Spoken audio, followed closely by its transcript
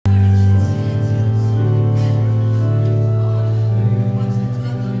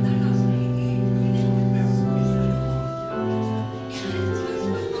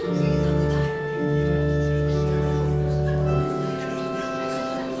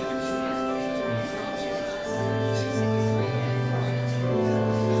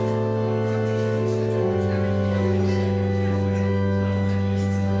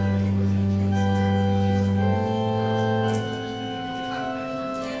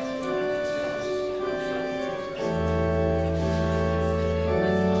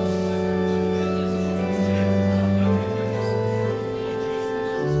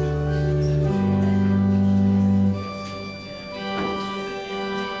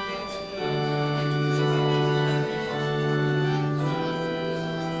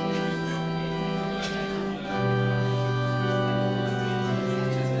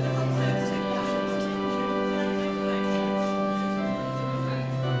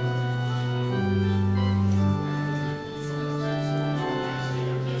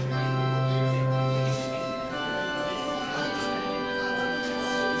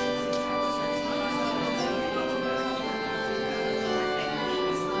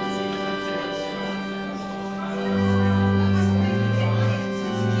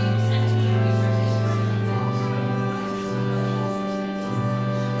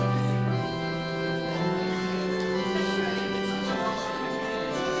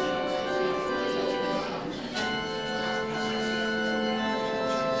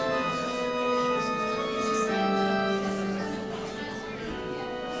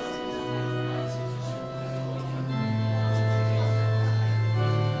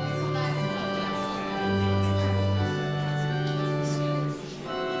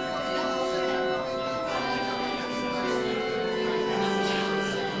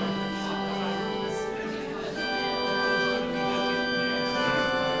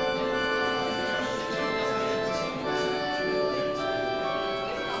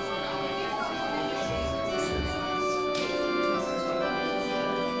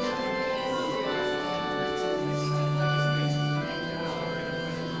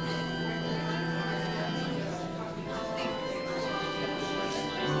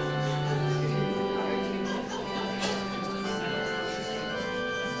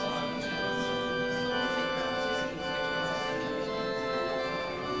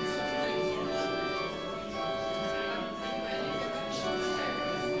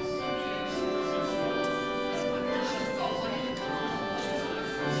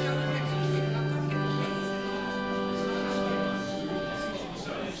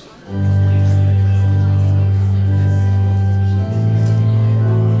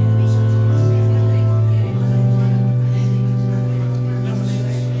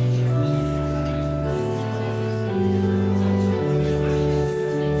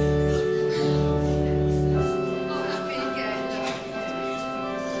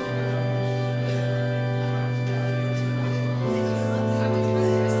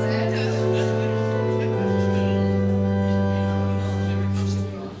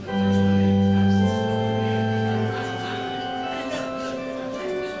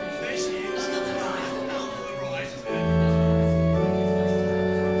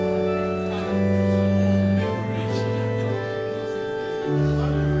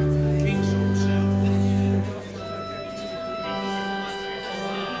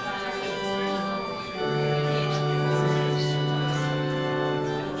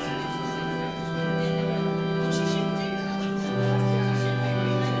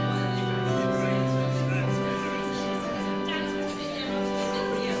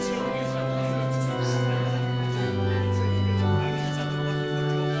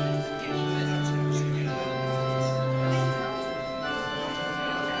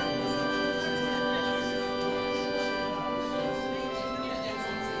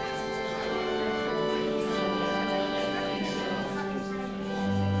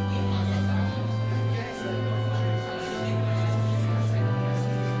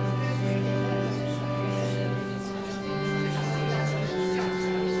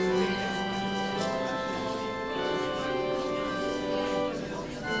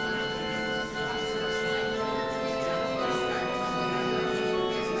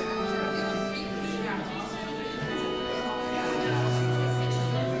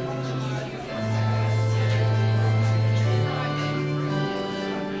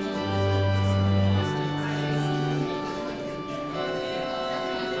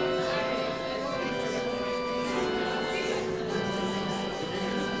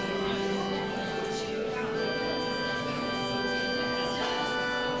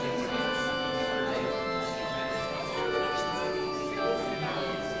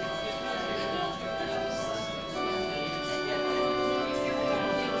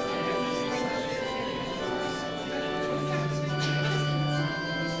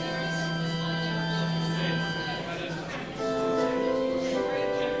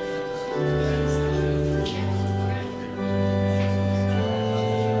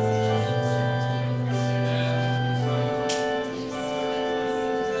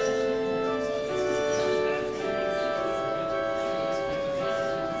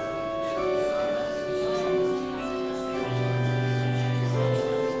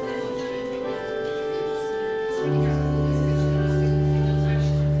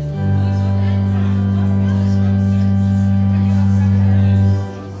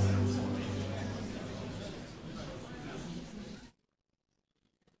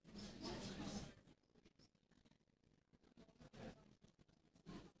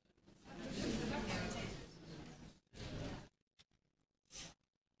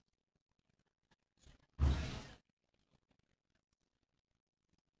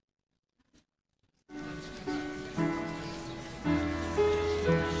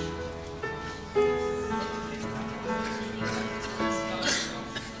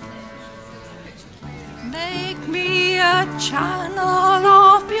Channel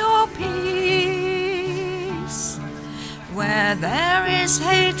of your peace. Where there is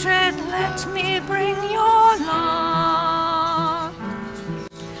hatred, let me bring your love.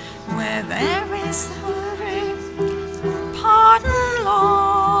 Where there is hurry, pardon,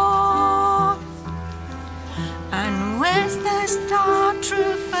 Lord. And where there's doubt,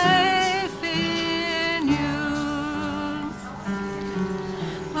 true faith in you.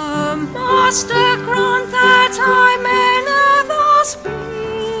 Oh, Master, grant that I may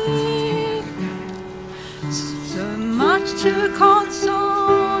speak, so much to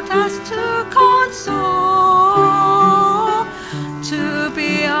console as to console, to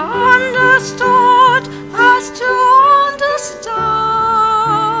be understood as to understand,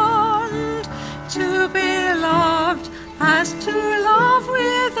 to be loved as to love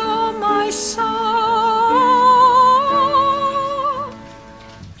with all my soul.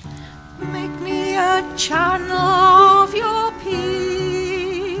 Make me a channel of your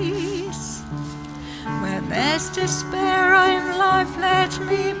peace. Where there's despair in life, let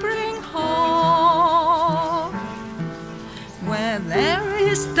me bring hope. Where there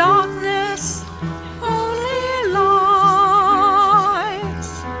is darkness, only light.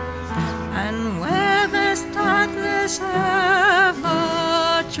 And where there's darkness,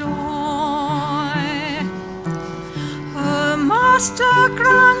 ever joy. Oh, Master,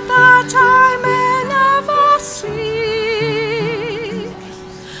 grant that I may never seek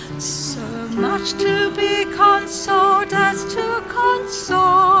so much to be consoled as to console,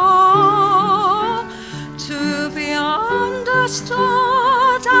 to be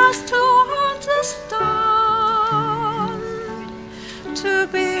understood as to understand, to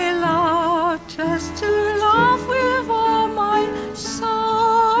be loved as to love with all my soul.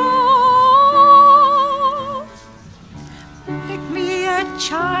 Make me a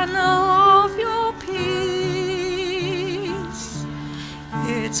channel of your peace.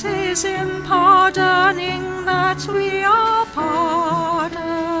 It is in pardoning that we are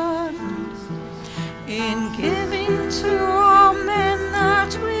pardoned, in giving to all men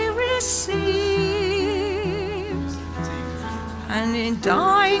that we receive, and in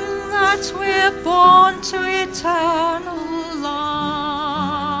dying that we're born to eternal life.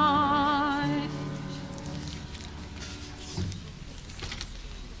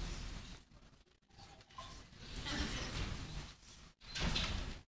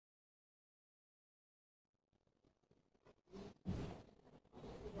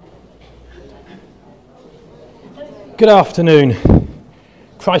 Good afternoon.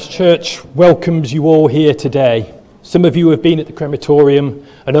 Christchurch welcomes you all here today. Some of you have been at the crematorium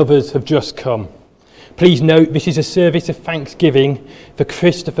and others have just come. Please note this is a service of thanksgiving for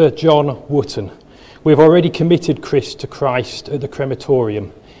Christopher John Wootton. We've already committed Chris to Christ at the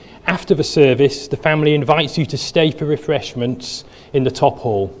crematorium. After the service, the family invites you to stay for refreshments in the top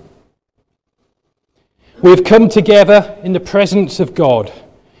hall. We have come together in the presence of God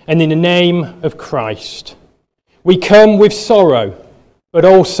and in the name of Christ. We come with sorrow, but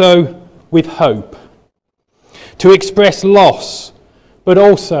also with hope. To express loss, but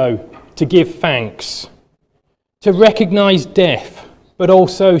also to give thanks. To recognise death, but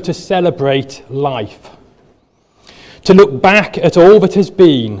also to celebrate life. To look back at all that has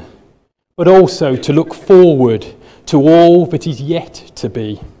been, but also to look forward to all that is yet to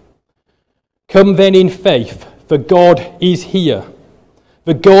be. Come then in faith, for God is here.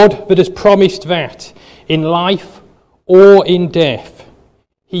 The God that has promised that in life or in death,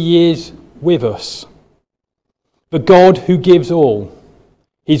 he is with us. The God who gives all,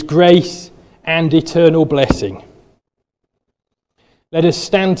 his grace and eternal blessing. Let us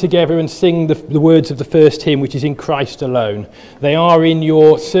stand together and sing the words of the first hymn, which is In Christ Alone. They are in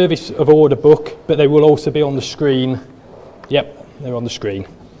your service of order book, but they will also be on the screen. Yep, they're on the screen.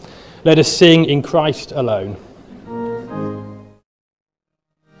 Let us sing In Christ Alone.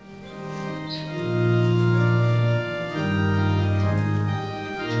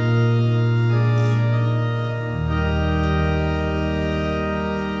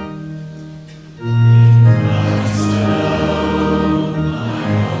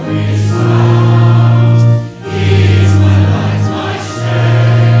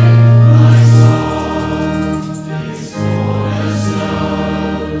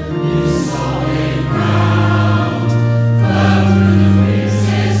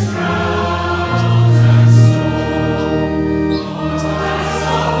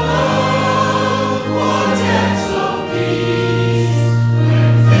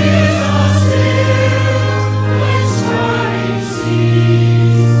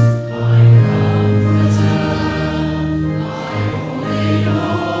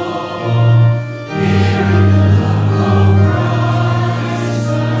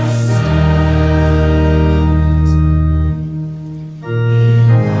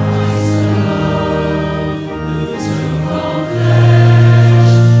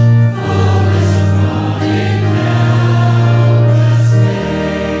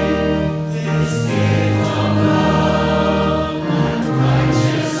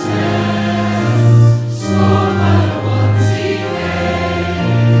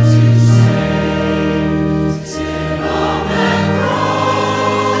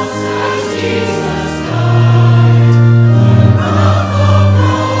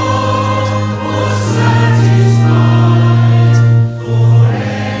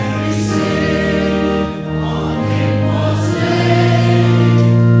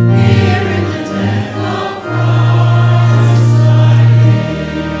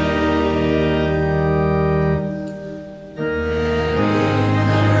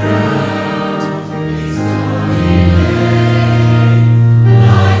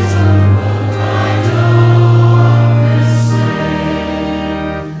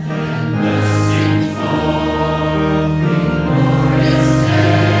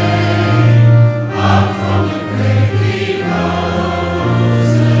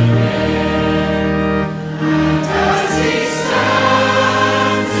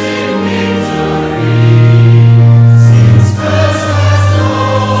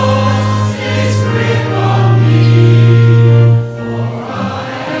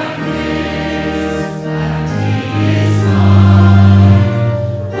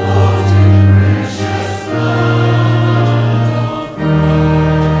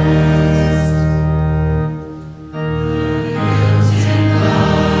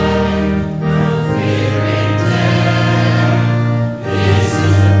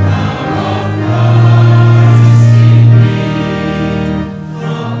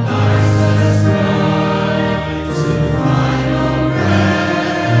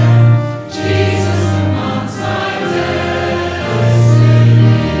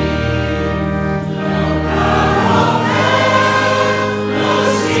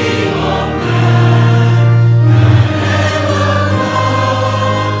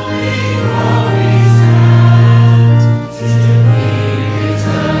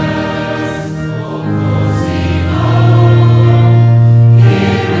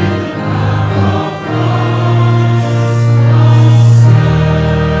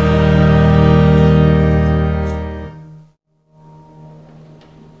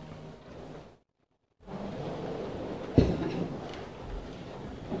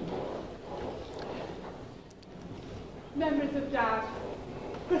 Memories of Dad.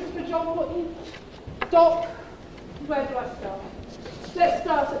 Christopher John Wootton. Doc. Where do I start? Let's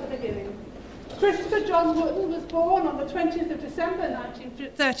start at the beginning. Christopher John Wootton was born on the 20th of December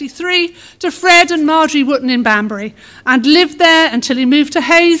 1933 to Fred and Marjorie Wootton in Banbury and lived there until he moved to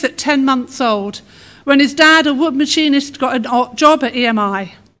Hayes at 10 months old, when his dad, a wood machinist, got a job at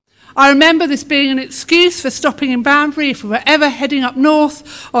EMI. I remember this being an excuse for stopping in Banbury if we were ever heading up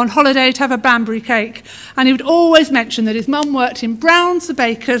north on holiday to have a Banbury cake, and he would always mention that his mum worked in Brown's the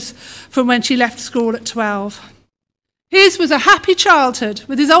Bakers from when she left school at 12. His was a happy childhood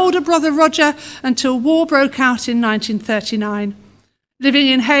with his older brother Roger until war broke out in 1939. Living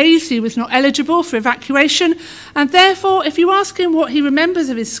in Hayes, he was not eligible for evacuation, and therefore, if you ask him what he remembers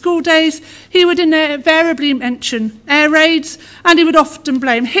of his school days, he would invariably mention air raids, and he would often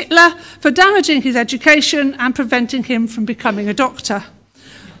blame Hitler for damaging his education and preventing him from becoming a doctor.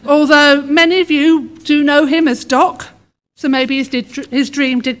 Although many of you do know him as Doc, so maybe his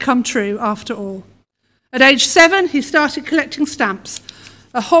dream did come true after all. At age 7, he started collecting stamps,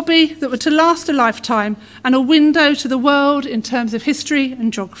 a hobby that would to last a lifetime and a window to the world in terms of history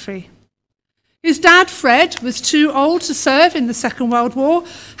and geography. His dad, Fred, was too old to serve in the Second World War,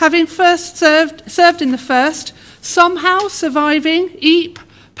 having first served in the First, somehow surviving Ypres,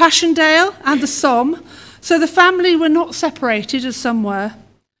 Passchendaele and the Somme, so the family were not separated as some were.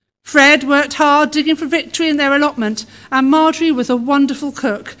 Fred worked hard digging for victory in their allotment, and Marjorie was a wonderful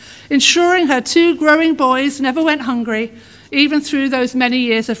cook, ensuring her 2 growing boys never went hungry, even through those many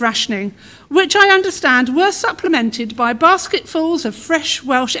years of rationing, which I understand were supplemented by basketfuls of fresh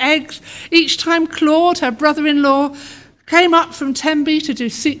Welsh eggs each time Claude, her brother-in-law, came up from Tenby to do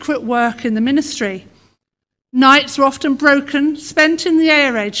secret work in the ministry. Nights were often broken, spent in the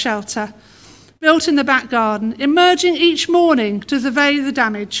air raid shelter, built in the back garden, emerging each morning to survey the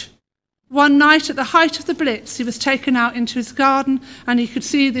damage. One night at the height of the Blitz, he was taken out into his garden and he could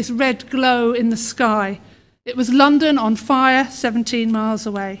see this red glow in the sky. It was London on fire, 17 miles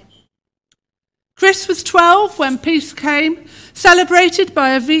away. Chris was 12 when peace came, celebrated by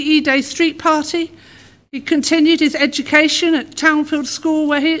a VE Day street party. He continued his education at Townfield School,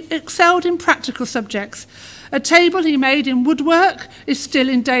 where he excelled in practical subjects. A table he made in woodwork is still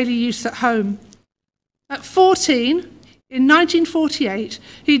in daily use at home. At 14, in 1948,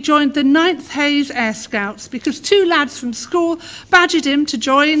 he joined the 9th Hayes Air Scouts because 2 lads from school badgered him to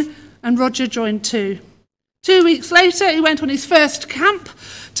join, and Roger joined too. 2 weeks later, he went on his first camp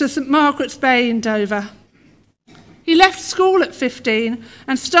to St Margaret's Bay in Dover. He left school at 15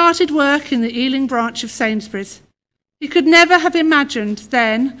 and started work in the Ealing branch of Sainsbury's. He could never have imagined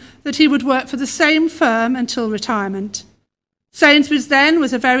then that he would work for the same firm until retirement. Sainsbury's then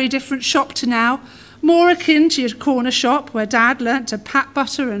was a very different shop to now, more akin to your corner shop where Dad learnt to pat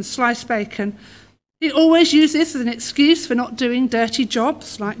butter and slice bacon. He always used this as an excuse for not doing dirty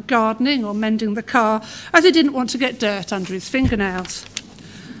jobs like gardening or mending the car, as he didn't want to get dirt under his fingernails.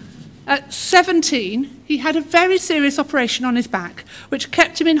 At 17, he had a very serious operation on his back, which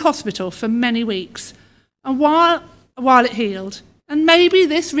kept him in hospital for many weeks. And while it healed, and maybe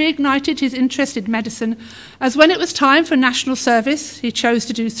this reignited his interest in medicine, as when it was time for national service, he chose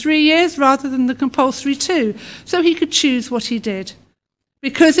to do 3 years rather than the compulsory 2, so he could choose what he did.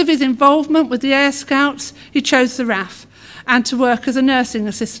 Because of his involvement with the Air Scouts, he chose the RAF and to work as a nursing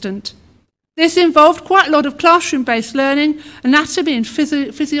assistant. This involved quite a lot of classroom-based learning, anatomy and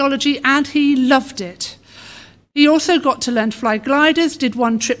physiology, and he loved it. He also got to learn to fly gliders, did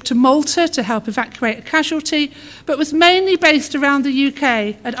 1 trip to Malta to help evacuate a casualty, but was mainly based around the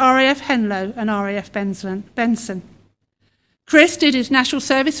UK at RAF Henlow and RAF Benson. Chris did his national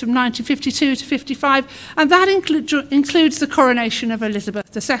service from 1952 to 55, and that includes the coronation of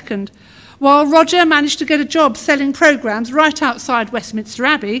Elizabeth II. While Roger managed to get a job selling programmes right outside Westminster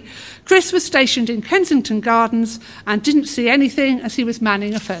Abbey, Chris was stationed in Kensington Gardens and didn't see anything as he was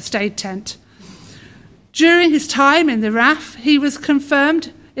manning a first aid tent. During his time in the RAF, he was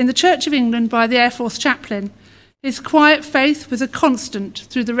confirmed in the Church of England by the Air Force chaplain. His quiet faith was a constant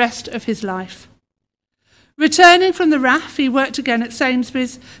through the rest of his life. Returning from the RAF, he worked again at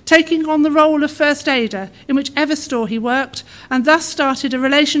Sainsbury's, taking on the role of first aider in whichever store he worked, and thus started a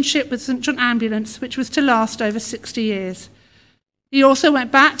relationship with St John Ambulance, which was to last over 60 years. He also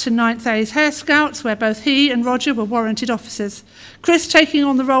went back to 9th Hayes Air Scouts, where both he and Roger were warranted officers, Chris taking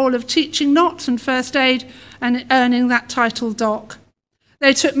on the role of teaching knots and first aid and earning that title Doc.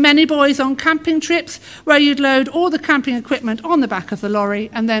 They took many boys on camping trips where you'd load all the camping equipment on the back of the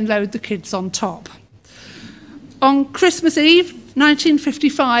lorry and then load the kids on top. On Christmas Eve,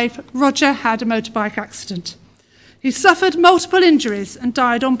 1955, Roger had a motorbike accident. He suffered multiple injuries and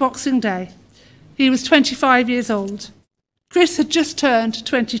died on Boxing Day. He was 25 years old. Chris had just turned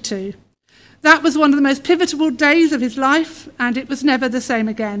 22. That was one of the most pivotal days of his life, and it was never the same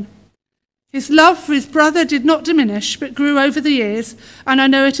again. His love for his brother did not diminish, but grew over the years, and I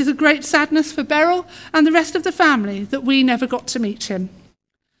know it is a great sadness for Beryl and the rest of the family that we never got to meet him.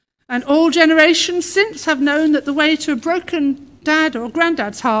 And all generations since have known that the way to a broken dad or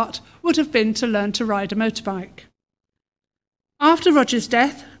granddad's heart would have been to learn to ride a motorbike. After Roger's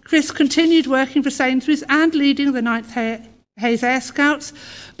death, Chris continued working for Sainsbury's and leading the 9th Hayes Air Scouts,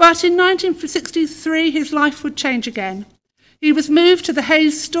 but in 1963 his life would change again. He was moved to the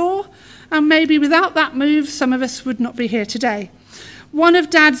Hayes store, and maybe without that move some of us would not be here today. One of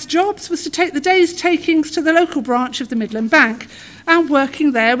Dad's jobs was to take the day's takings to the local branch of the Midland Bank, and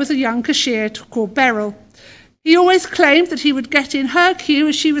working there was a young cashier called Beryl. He always claimed that he would get in her queue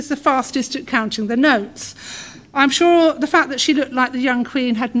as she was the fastest at counting the notes. I'm sure the fact that she looked like the young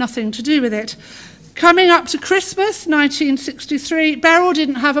queen had nothing to do with it. Coming up to Christmas, 1963, Beryl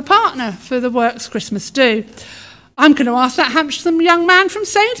didn't have a partner for the works Christmas do. "I'm going to ask that handsome young man from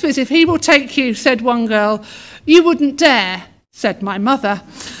Sainsbury's if he will take you," said one girl. "You wouldn't dare," said my mother.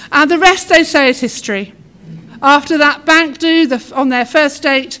 And the rest, they say, is history. After that bank do, on their first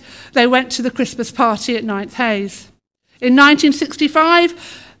date, they went to the Christmas party at Ninth Hayes. In 1965,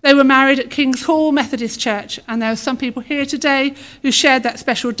 they were married at King's Hall Methodist Church, and there are some people here today who shared that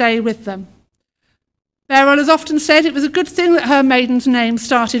special day with them. Beryl has often said it was a good thing that her maiden's name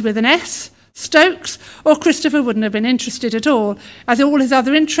started with an S, Stokes, or Christopher wouldn't have been interested at all, as all his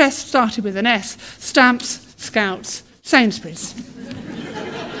other interests started with an S, stamps, Scouts, Sainsbury's.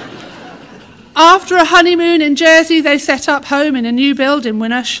 After a honeymoon in Jersey, they set up home in a new build in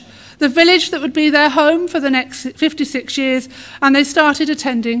Winnersh, the village that would be their home for the next 56 years, and they started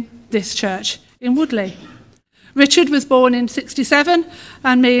attending this church in Woodley. Richard was born in 67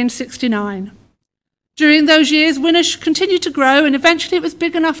 and me in 69. During those years, Winnersh continued to grow, and eventually it was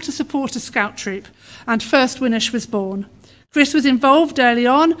big enough to support a scout troop, and first Winnersh was born. Chris was involved early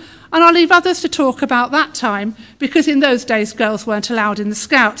on, and I'll leave others to talk about that time, because in those days girls weren't allowed in the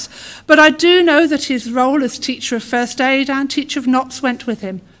Scouts. But I do know that his role as teacher of first aid and teacher of knots went with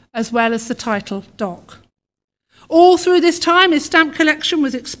him, as well as the title Doc. All through this time, his stamp collection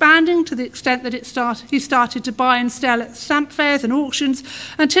was expanding to the extent that he started to buy and sell at stamp fairs and auctions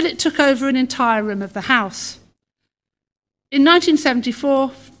until it took over an entire room of the house. In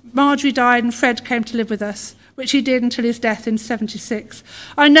 1974, Marjorie died and Fred came to live with us, which he did until his death in 76.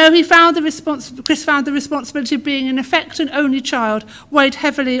 I know Chris found the responsibility of being in effect an only child weighed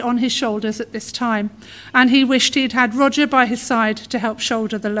heavily on his shoulders at this time, and he wished he'd had Roger by his side to help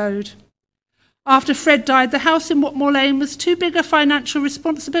shoulder the load. After Fred died, the house in Watmore Lane was too big a financial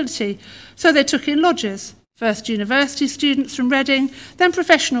responsibility, so they took in lodgers, first university students from Reading, then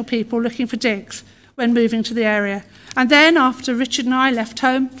professional people looking for digs when moving to the area, and then, after Richard and I left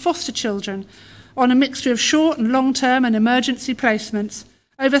home, foster children, on a mixture of short and long-term and emergency placements,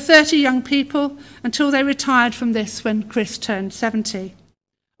 over 30 young people until they retired from this when Chris turned 70.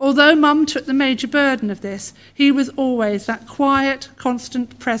 Although Mum took the major burden of this, he was always that quiet,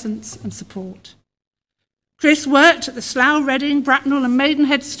 constant presence and support. Chris worked at the Slough, Reading, Bracknell and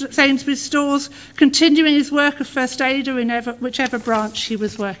Maidenhead Sainsbury's stores, continuing his work of first aider in whichever branch he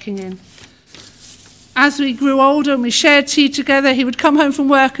was working in. As we grew older and we shared tea together, he would come home from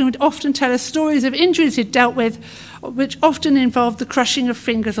work and would often tell us stories of injuries he'd dealt with, which often involved the crushing of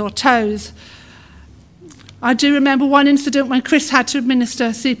fingers or toes. I do remember one incident when Chris had to administer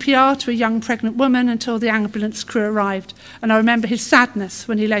CPR to a young pregnant woman until the ambulance crew arrived, and I remember his sadness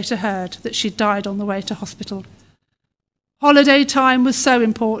when he later heard that she'd died on the way to hospital. Holiday time was so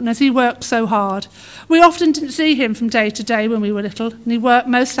important as he worked so hard. We often didn't see him from day to day when we were little, and he worked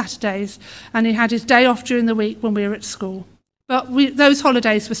most Saturdays, and he had his day off during the week when we were at school. But those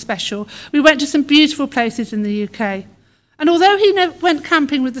holidays were special. We went to some beautiful places in the UK. And although he went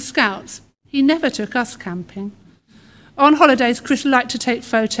camping with the Scouts, he never took us camping. On holidays, Chris liked to take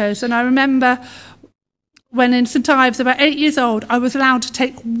photos, and I remember when in St Ives, about 8 years old, I was allowed to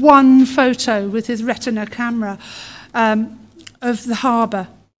take one photo with his Retina camera of the harbour.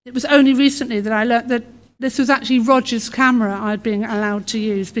 It was only recently that I learnt that this was actually Roger's camera I'd been allowed to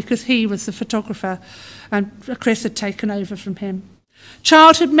use because he was the photographer and Chris had taken over from him.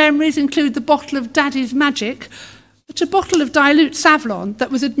 Childhood memories include the bottle of Daddy's Magic, a bottle of dilute Savlon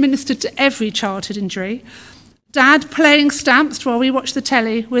that was administered to every childhood injury. Dad playing stamps while we watched the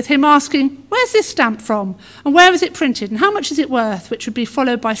telly, with him asking, "Where's this stamp from? And where was it printed? And how much is it worth?" Which would be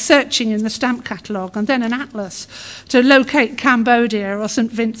followed by searching in the stamp catalogue and then an atlas to locate Cambodia or St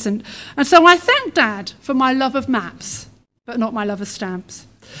Vincent. And so I thank Dad for my love of maps, but not my love of stamps.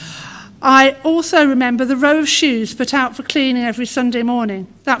 I also remember the row of shoes put out for cleaning every Sunday morning.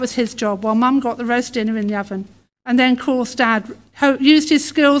 That was his job, while Mum got the roast dinner in the oven. And then, of course, Dad used his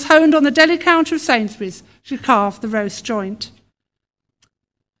skills honed on the deli counter of Sainsbury's to carve the roast joint.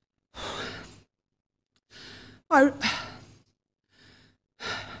 I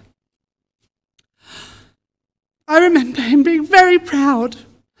remember him being very proud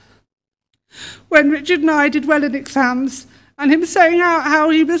when Richard and I did well in exams, and him saying out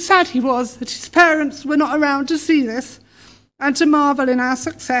how sad he was that his parents were not around to see this and to marvel in our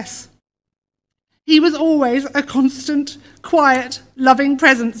success. He was always a constant, quiet, loving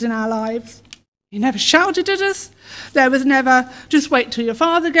presence in our lives. He never shouted at us. There was never, "Just wait till your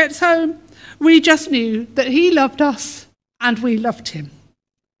father gets home." We just knew that he loved us and we loved him.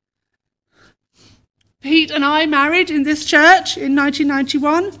 Pete and I married in this church in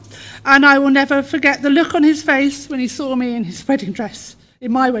 1991, and I will never forget the look on his face when he saw me in his wedding dress,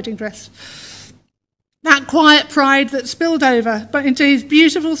 in my wedding dress. That quiet pride that spilled over but into his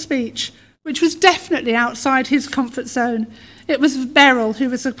beautiful speech, which was definitely outside his comfort zone. It was Beryl who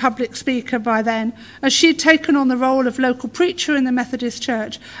was a public speaker by then, as she'd taken on the role of local preacher in the Methodist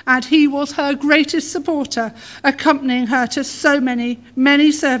Church, and he was her greatest supporter, accompanying her to so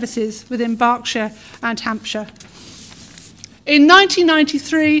many services within Berkshire and Hampshire. In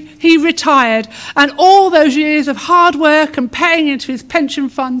 1993, he retired, and all those years of hard work and paying into his pension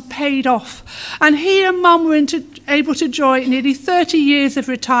fund paid off. And he and Mum were able to enjoy nearly 30 years of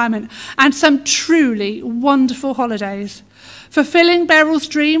retirement and some truly wonderful holidays. Fulfilling Beryl's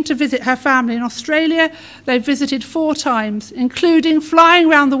dream to visit her family in Australia, they visited 4 times, including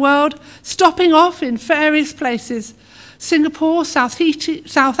flying around the world, stopping off in various places: Singapore, South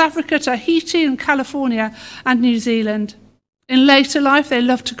Africa, Tahiti and California, and New Zealand. In later life, they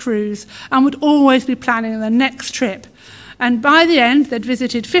loved to cruise and would always be planning the next trip. And by the end, they'd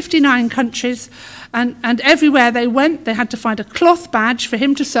visited 59 countries, and everywhere they went, they had to find a cloth badge for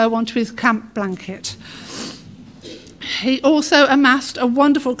him to sew onto his camp blanket. He also amassed a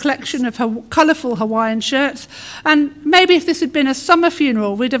wonderful collection of colourful Hawaiian shirts, and maybe if this had been a summer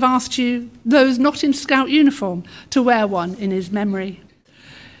funeral, we'd have asked you, those not in Scout uniform, to wear one in his memory.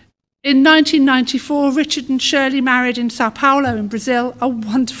 In 1994, Richard and Shirley married in Sao Paulo in Brazil, a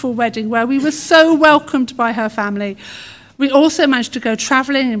wonderful wedding where we were so welcomed by her family. We also managed to go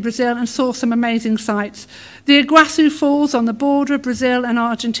travelling in Brazil and saw some amazing sights. The Iguazu Falls on the border of Brazil and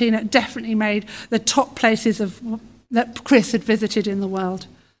Argentina definitely made the top places that Chris had visited in the world.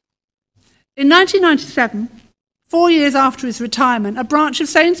 In 1997, 4 years after his retirement, a branch of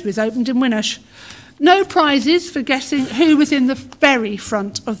Sainsbury's opened in Winnersh. No prizes for guessing who was in the very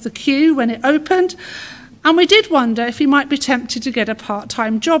front of the queue when it opened, and we did wonder if he might be tempted to get a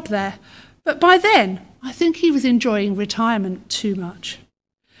part-time job there. But by then, I think he was enjoying retirement too much.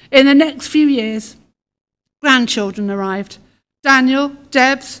 In the next few years, grandchildren arrived. Daniel,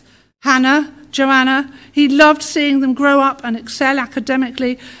 Debs, Hannah, Joanna. He loved seeing them grow up and excel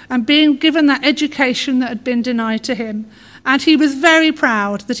academically and being given that education that had been denied to him. And he was very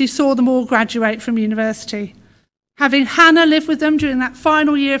proud that he saw them all graduate from university. Having Hannah live with them during that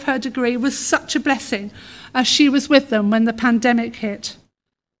final year of her degree was such a blessing, as she was with them when the pandemic hit.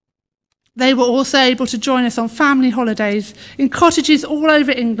 They were also able to join us on family holidays in cottages all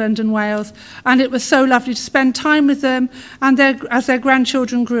over England and Wales, and it was so lovely to spend time with them and as their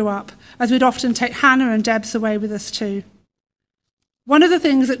grandchildren grew up, as we'd often take Hannah and Debs away with us too. One of the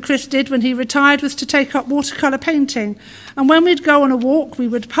things that Chris did when he retired was to take up watercolour painting, and when we'd go on a walk, we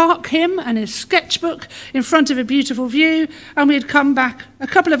would park him and his sketchbook in front of a beautiful view, and we'd come back a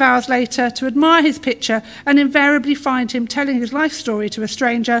couple of hours later to admire his picture and invariably find him telling his life story to a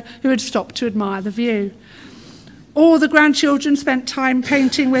stranger who had stopped to admire the view. All the grandchildren spent time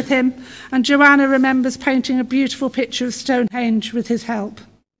painting with him, and Joanna remembers painting a beautiful picture of Stonehenge with his help.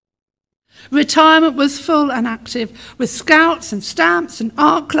 Retirement was full and active, with scouts and stamps and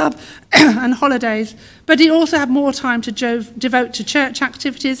art club and holidays, but he also had more time to devote to church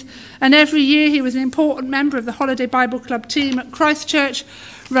activities, and every year he was an important member of the Holiday Bible Club team at Christchurch,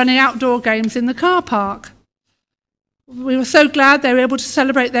 running outdoor games in the car park. We were so glad they were able to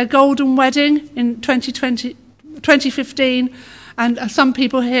celebrate their golden wedding in 2015, and some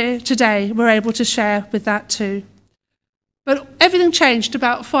people here today were able to share with that too. But everything changed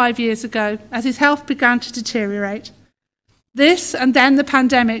about 5 years ago as his health began to deteriorate. This and then the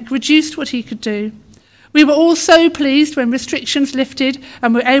pandemic reduced what he could do. We were all so pleased when restrictions lifted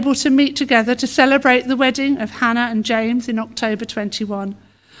and were able to meet together to celebrate the wedding of Hannah and James in October 21,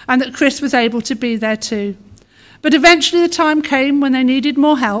 and that Chris was able to be there too. But eventually the time came when they needed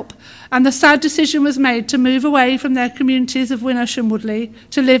more help, and the sad decision was made to move away from their communities of Winnersh and Woodley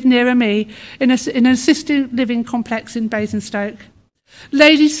to live nearer me in an assisted living complex in Basingstoke.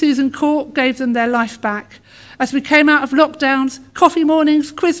 Lady Susan Court gave them their life back as we came out of lockdowns, coffee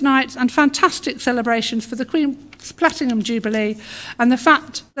mornings, quiz nights and fantastic celebrations for the Queen's Platinum Jubilee, and the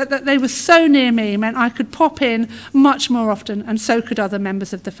fact that they were so near me meant I could pop in much more often, and so could other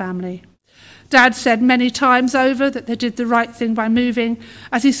members of the family. Dad said many times over that they did the right thing by moving,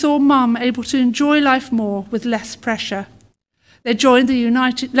 as he saw Mum able to enjoy life more with less pressure. They joined the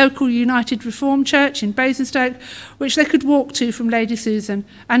local United Reformed Church in Basingstoke, which they could walk to from Lady Susan.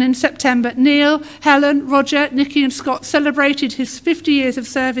 And in September, Neil, Helen, Roger, Nicky and Scott celebrated his 50 years of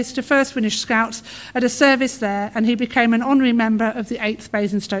service to 1st Winnersh Scouts at a service there, and he became an honorary member of the 8th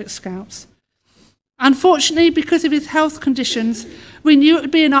Basingstoke Scouts. Unfortunately, because of his health conditions, we knew it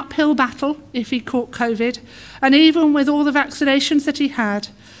would be an uphill battle if he caught COVID, and even with all the vaccinations that he had.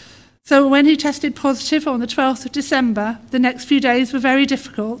 So when he tested positive on the 12th of December, the next few days were very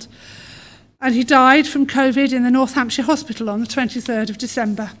difficult. and he died from COVID in the North Hampshire hospital on the 23rd of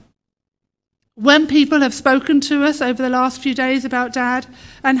December. When people have spoken to us over the last few days about Dad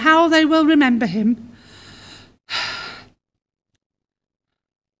and how they will remember him,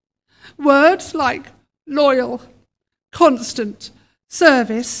 words like loyal, constant,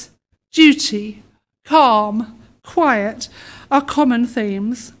 service, duty, calm, quiet are common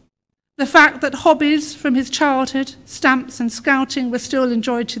themes. The fact that hobbies from his childhood, stamps and scouting, were still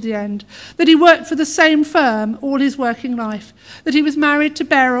enjoyed to the end, that he worked for the same firm all his working life, that he was married to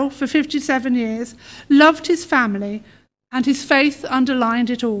Beryl for 57 years, loved his family, and his faith underlined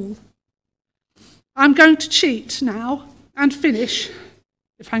it all. I'm going to cheat now and finish,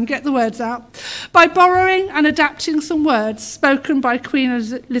 if I can get the words out, by borrowing and adapting some words spoken by Queen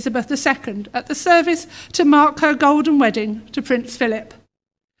Elizabeth II at the service to mark her golden wedding to Prince Philip.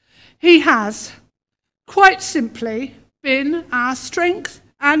 He has, quite simply, been our strength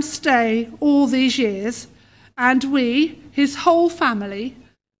and stay all these years, and we, his whole family,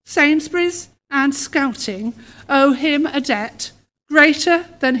 Sainsbury's and Scouting, owe him a debt greater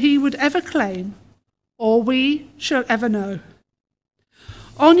than he would ever claim, or we shall ever know.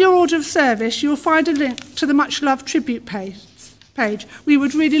 On your order of service, you'll find a link to the Much Loved tribute page. We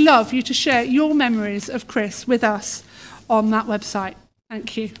would really love you to share your memories of Chris with us on that website.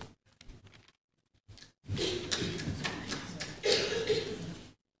 Thank you.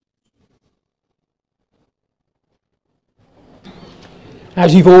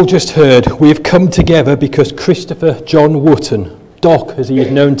 As you've all just heard, we have come together because Christopher John Wootton, Doc as he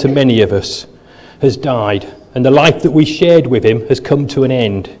is known to many of us, has died, and the life that we shared with him has come to an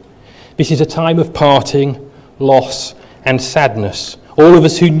end. This is a time of parting, loss and sadness. All of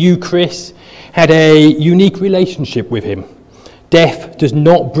us who knew Chris had a unique relationship with him. Death does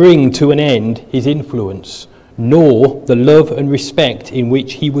not bring to an end his influence, nor the love and respect in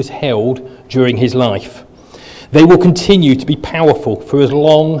which he was held during his life. They will continue to be powerful for as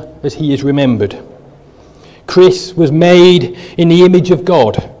long as he is remembered. Chris was made in the image of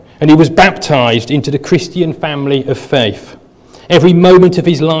God, and he was baptised into the Christian family of faith. Every moment of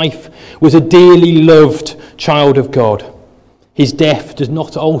his life was a dearly loved child of God. His death does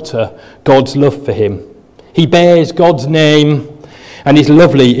not alter God's love for him. He bears God's name and is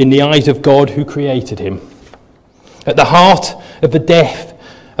lovely in the eyes of God who created him. At the heart of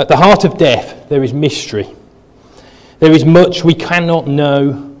death, there is mystery. There is much we cannot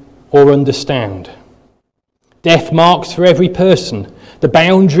know or understand. Death marks for every person the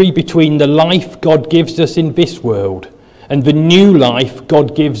boundary between the life God gives us in this world and the new life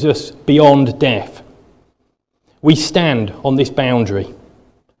God gives us beyond death. We stand on this boundary,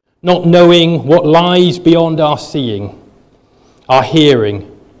 not knowing what lies beyond our seeing, our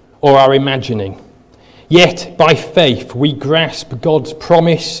hearing, or our imagining. Yet, by faith, we grasp God's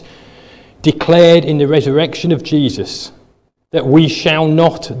promise declared in the resurrection of Jesus, that we shall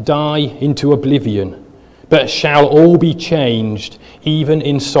not die into oblivion, but shall all be changed, even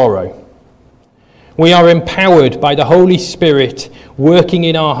in sorrow. We are empowered by the Holy Spirit working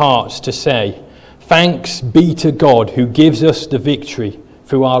in our hearts to say, thanks be to God who gives us the victory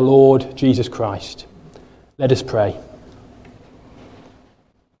through our Lord Jesus Christ. Let us pray.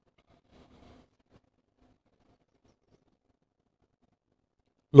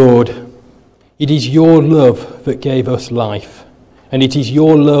 Lord, it is your love that gave us life, and it is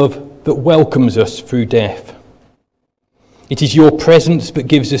your love that welcomes us through death. It is your presence that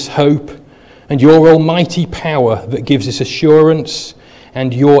gives us hope, and your almighty power that gives us assurance,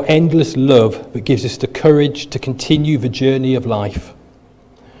 and your endless love that gives us the courage to continue the journey of life,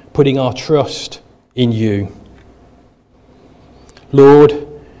 putting our trust in you. Lord,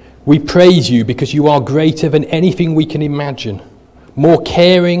 we praise you because you are greater than anything we can imagine, more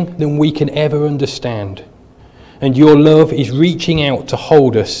caring than we can ever understand. And your love is reaching out to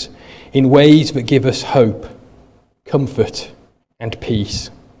hold us in ways that give us hope, comfort, and peace.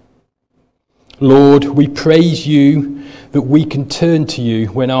 Lord, we praise you that we can turn to you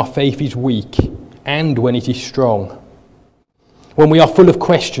when our faith is weak and when it is strong. When we are full of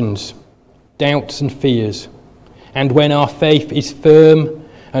questions, doubts, and fears, and when our faith is firm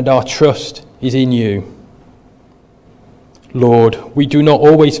and our trust is in you. Lord, we do not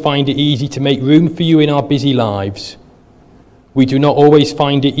always find it easy to make room for you in our busy lives. We do not always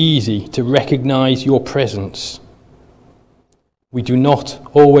find it easy to recognize your presence. We do not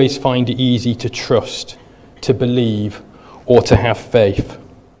always find it easy to trust, to believe, or to have faith.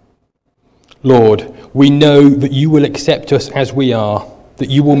 Lord, we know that you will accept us as we are, that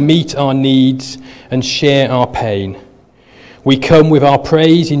you will meet our needs and share our pain. We come with our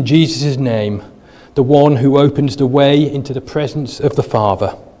praise in Jesus' name, the one who opens the way into the presence of the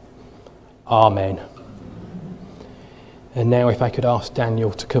Father. Amen. And now if I could ask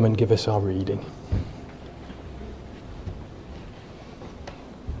Daniel to come and give us our reading.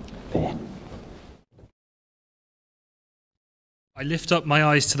 There. I lift up my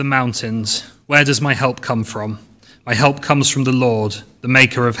eyes to the mountains. Where does my help come from? My help comes from the Lord, the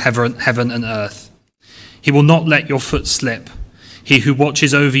maker of heaven and earth. He will not let your foot slip. He who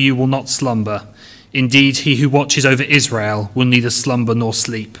watches over you will not slumber. Indeed, he who watches over Israel will neither slumber nor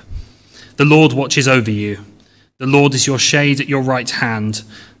sleep. The Lord watches over you. The Lord is your shade at your right hand.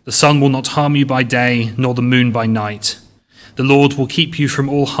 The sun will not harm you by day, nor the moon by night. The Lord will keep you from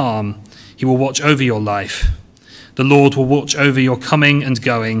all harm. He will watch over your life. The Lord will watch over your coming and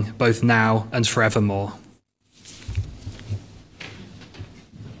going, both now and forevermore.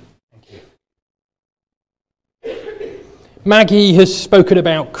 Maggie has spoken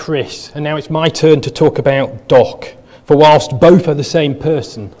about Chris, and now it's my turn to talk about Doc. For whilst both are the same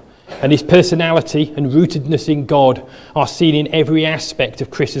person, and his personality and rootedness in God are seen in every aspect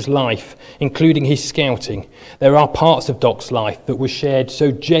of Chris's life, including his scouting, there are parts of Doc's life that were shared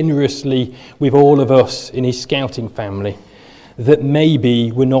so generously with all of us in his scouting family that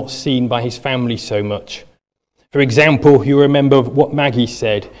maybe were not seen by his family so much. For example, you remember what Maggie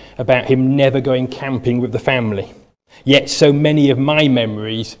said about him never going camping with the family. Yet so many of my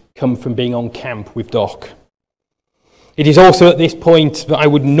memories come from being on camp with Doc. It is also at this point that I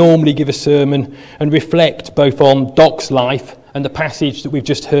would normally give a sermon and reflect both on Doc's life and the passage that we've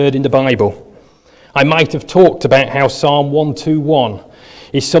just heard in the Bible. I might have talked about how Psalm 121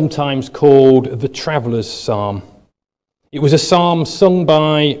 is sometimes called the Traveller's Psalm. It was a psalm sung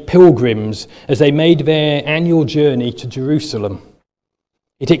by pilgrims as they made their annual journey to Jerusalem.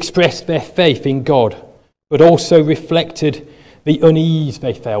 It expressed their faith in God, but also reflected the unease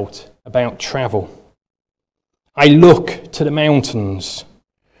they felt about travel. I look to the mountains.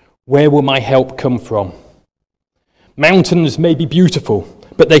 Where will my help come from? Mountains may be beautiful,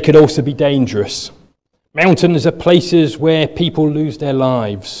 but they could also be dangerous. Mountains are places where people lose their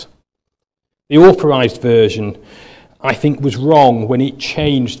lives. The Authorized Version, I think, was wrong when it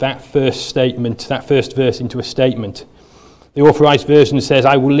changed that first verse into a statement. The Authorized Version says,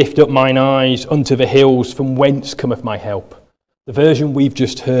 I will lift up mine eyes unto the hills, from whence cometh my help. The version we've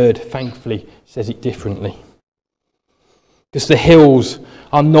just heard, thankfully, says it differently. Because the hills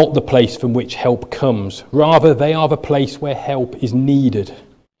are not the place from which help comes. Rather, they are the place where help is needed.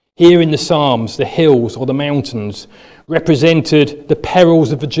 Here in the Psalms, the hills or the mountains represented the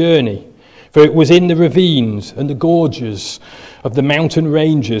perils of the journey, for it was in the ravines and the gorges of the mountain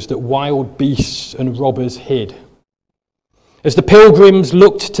ranges that wild beasts and robbers hid. As the pilgrims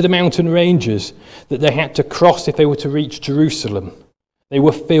looked to the mountain ranges that they had to cross if they were to reach Jerusalem, they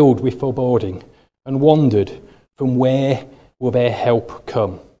were filled with foreboding and wondered, from where will their help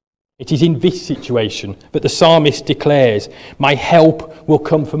come? It is in this situation that the psalmist declares, my help will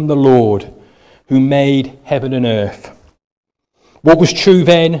come from the Lord, who made heaven and earth. What was true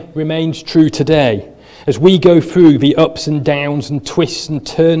then remains true today. As we go through the ups and downs and twists and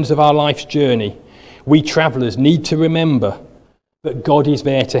turns of our life's journey, we travellers need to remember that God is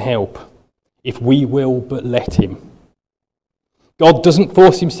there to help, if we will but let him. God doesn't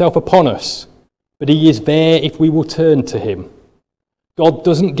force himself upon us, but he is there if we will turn to him. God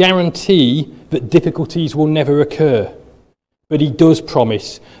doesn't guarantee that difficulties will never occur, but he does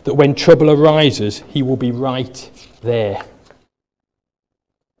promise that when trouble arises, he will be right there.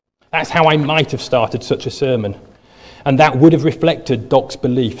 That's how I might have started such a sermon, and that would have reflected Doc's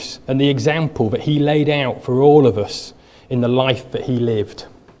beliefs and the example that he laid out for all of us in the life that he lived.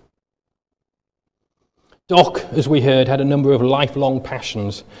 Doc, as we heard, had a number of lifelong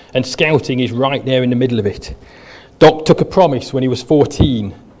passions, and scouting is right there in the middle of it. Doc took a promise when he was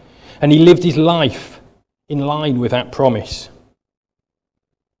 14, and he lived his life in line with that promise.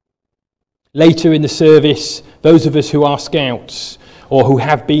 Later in the service, those of us who are scouts, or who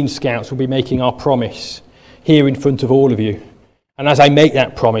have been scouts, will be making our promise here in front of all of you. And as I make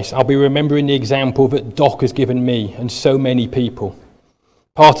that promise, I'll be remembering the example that Doc has given me and so many people.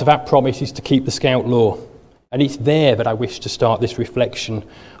 Part of that promise is to keep the Scout law. And it's there that I wish to start this reflection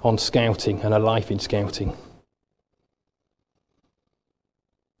on scouting and a life in scouting.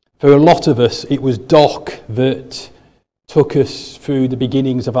 For a lot of us, it was Doc that took us through the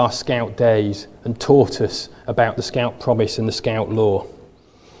beginnings of our Scout days and taught us about the Scout promise and the Scout law.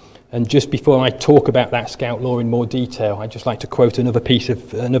 And just before I talk about that Scout law in more detail, I'd just like to quote another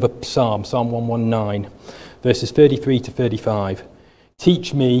psalm, Psalm 119, verses 33 to 35.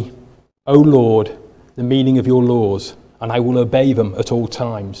 Teach me, O Lord, the meaning of your laws, and I will obey them at all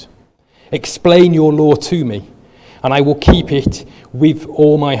times. Explain your law to me, and I will keep it with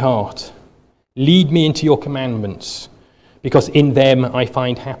all my heart. Lead me into your commandments, because in them I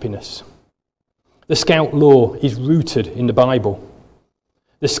find happiness. The Scout law is rooted in the Bible.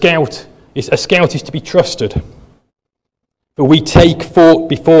 A scout is to be trusted. For we take thought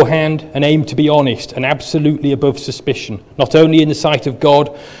beforehand and aim to be honest and absolutely above suspicion, not only in the sight of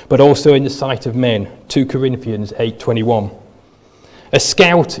God, but also in the sight of men. 2 Corinthians 8:21. A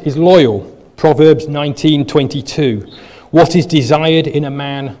scout is loyal. Proverbs 19:22. What is desired in a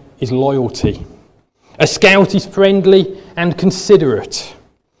man is loyalty. A scout is friendly and considerate.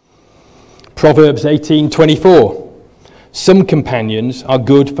 Proverbs 18:24. Some companions are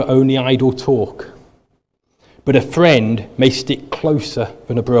good for only idle talk, but a friend may stick closer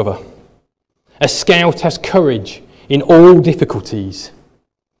than a brother. A scout has courage in all difficulties.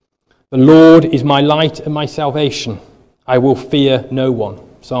 The Lord is my light and my salvation. I will fear no one.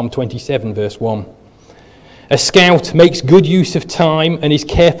 Psalm 27, verse 1. A scout makes good use of time and is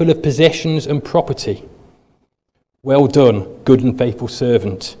careful of possessions and property. Well done, good and faithful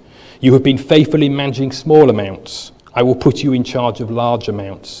servant. You have been faithful in managing small amounts. I will put you in charge of large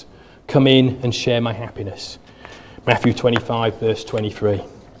amounts. Come in and share my happiness. Matthew 25, verse 23.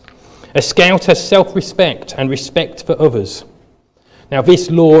 A scout has self-respect and respect for others. Now, this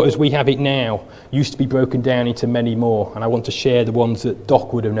law, as we have it now, used to be broken down into many more, and I want to share the ones that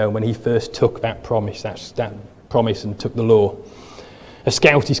Doc would have known when he first took that promise and took the law. A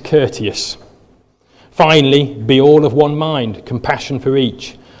scout is courteous. Finally, be all of one mind, compassion for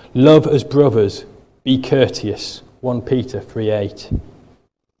each. Love as brothers, be courteous. 1 Peter 3:8.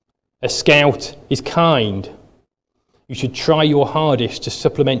 A scout is kind. You should try your hardest to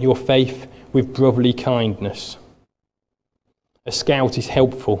supplement your faith with brotherly kindness. A scout is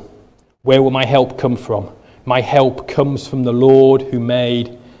helpful. Where will my help come from? My help comes from the Lord who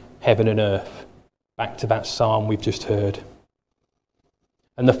made heaven and earth. Back to that psalm we've just heard.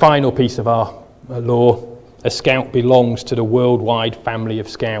 And the final piece of our law, a scout belongs to the worldwide family of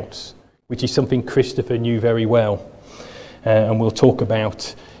scouts, which is something Christopher knew very well. And we'll talk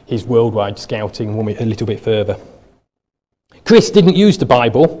about his worldwide scouting a little bit further. Chris didn't use the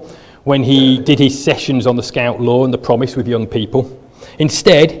Bible when he did his sessions on the Scout law and the promise with young people.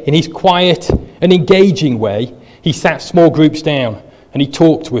 Instead, in his quiet and engaging way, he sat small groups down and he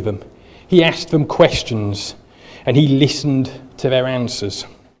talked with them. He asked them questions and he listened to their answers.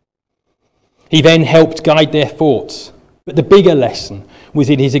 He then helped guide their thoughts. But the bigger lesson was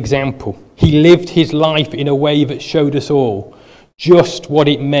in his example. He lived his life in a way that showed us all just what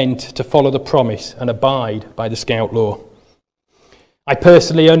it meant to follow the promise and abide by the Scout law. I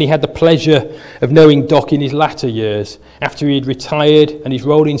personally only had the pleasure of knowing Doc in his latter years, after he had retired and his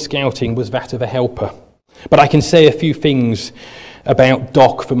role in scouting was that of a helper. But I can say a few things about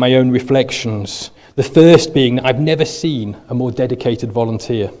Doc from my own reflections. The first being that I've never seen a more dedicated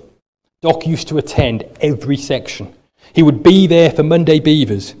volunteer. Doc used to attend every section. He would be there for Monday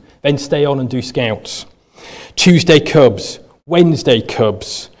Beavers, then stay on and do Scouts. Tuesday Cubs, Wednesday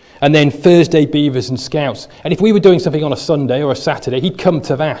Cubs, and then Thursday Beavers and Scouts. And if we were doing something on a Sunday or a Saturday, he'd come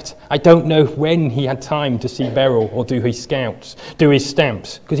to that. I don't know when he had time to see Beryl or do his Scouts, do his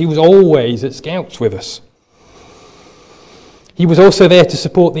stamps, because he was always at Scouts with us. He was also there to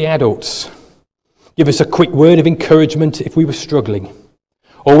support the adults, give us a quick word of encouragement if we were struggling.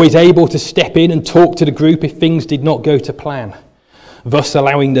 Always able to step in and talk to the group if things did not go to plan, thus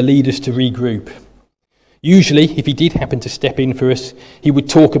allowing the leaders to regroup. Usually, if he did happen to step in for us, he would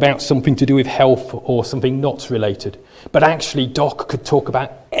talk about something to do with health or something not related. But actually, Doc could talk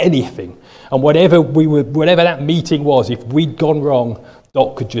about anything. And whatever that meeting was, if we'd gone wrong,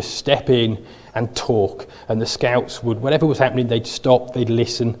 Doc could just step in and talk. And the Scouts would, whatever was happening, they'd stop, they'd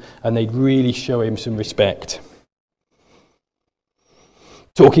listen, and they'd really show him some respect.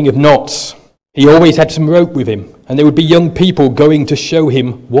 Talking of knots, he always had some rope with him, and there would be young people going to show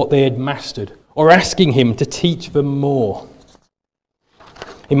him what they had mastered, or asking him to teach them more.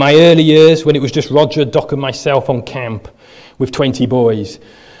 In my early years, when it was just Roger, Doc and myself on camp with 20 boys,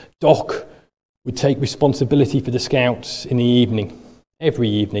 Doc would take responsibility for the Scouts in the evening, every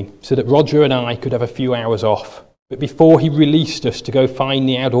evening, so that Roger and I could have a few hours off. But before he released us to go find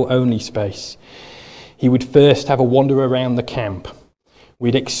the adult-only space, he would first have a wander around the camp.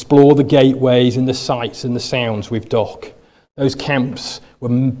 We'd explore the gateways and the sights and the sounds with Doc. Those camps were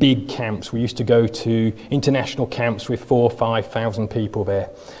big camps. We used to go to international camps with 4,000 or 5,000 people there.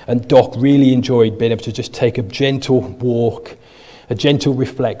 And Doc really enjoyed being able to just take a gentle walk, a gentle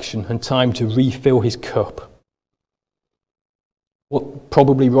reflection, and time to refill his cup. What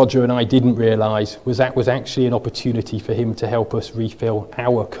probably Roger and I didn't realise was that was actually an opportunity for him to help us refill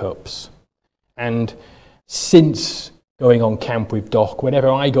our cups. And since going on camp with Doc.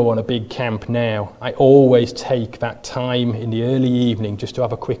 Whenever I go on a big camp now, I always take that time in the early evening just to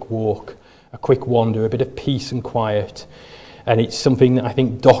have a quick walk, a quick wander, a bit of peace and quiet. And it's something that I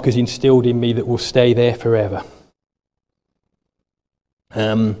think Doc has instilled in me that will stay there forever.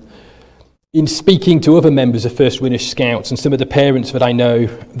 In speaking to other members of First Winnish Scouts and some of the parents that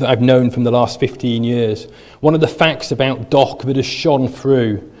I've known from the last 15 years, one of the facts about Doc that has shone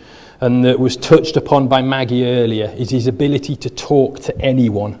through and that was touched upon by Maggie earlier is his ability to talk to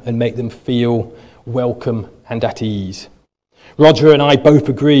anyone and make them feel welcome and at ease. Roger and I both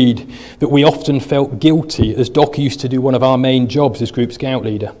agreed that we often felt guilty, as Doc used to do one of our main jobs as Group Scout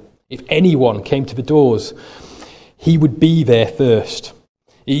leader. If anyone came to the doors, he would be there first.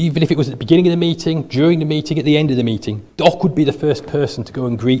 Even if it was at the beginning of the meeting, during the meeting, at the end of the meeting, Doc would be the first person to go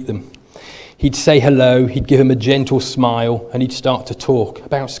and greet them. He'd say hello, he'd give them a gentle smile, and he'd start to talk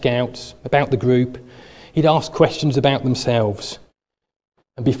about Scouts, about the group. He'd ask questions about themselves.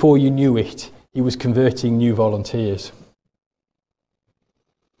 And before you knew it, he was converting new volunteers.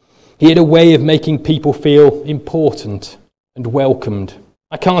 He had a way of making people feel important and welcomed.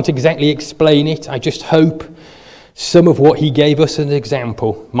 I can't exactly explain it. I just hope some of what he gave us as an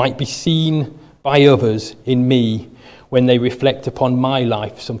example might be seen by others in me when they reflect upon my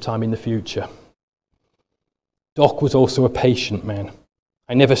life sometime in the future. Doc was also a patient man.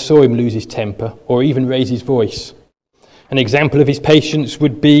 I never saw him lose his temper or even raise his voice. An example of his patience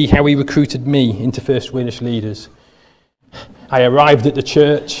would be how he recruited me into First Winnish Leaders. I arrived at the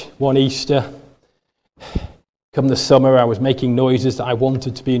church one Easter. Come the summer, I was making noises that I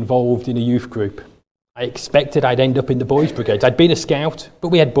wanted to be involved in a youth group. I expected I'd end up in the boys' brigade. I'd been a scout, but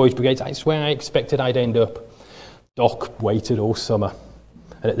we had boys' brigades. I swear I expected I'd end up. Doc waited all summer.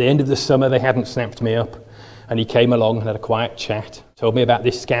 And at the end of the summer, they hadn't snapped me up. And he came along and had a quiet chat, told me about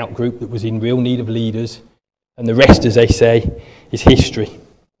this scout group that was in real need of leaders. And the rest, as they say, is history.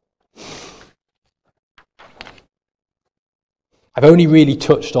 I've only really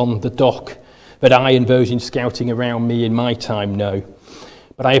touched on the Doc that I and those in scouting around me in my time know.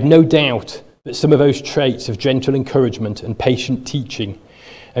 But I have no doubt that some of those traits of gentle encouragement and patient teaching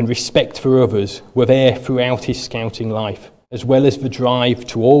and respect for others were there throughout his scouting life, as well as the drive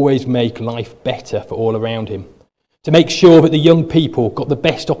to always make life better for all around him, to make sure that the young people got the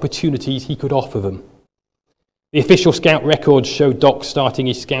best opportunities he could offer them. The official scout records show Doc starting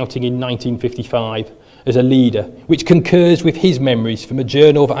his scouting in 1955 as a leader, which concurs with his memories from a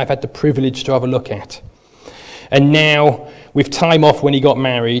journal that I've had the privilege to have a look at. And now, with time off when he got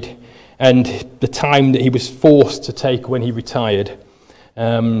married, and the time that he was forced to take when he retired,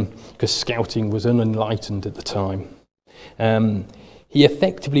 because scouting was unenlightened at the time. He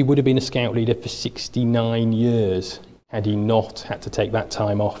effectively would have been a scout leader for 69 years had he not had to take that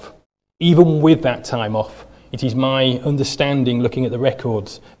time off. Even with that time off, it is my understanding, looking at the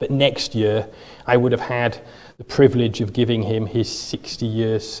records, that next year I would have had the privilege of giving him his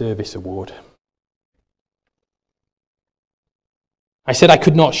 60-year service award. I said I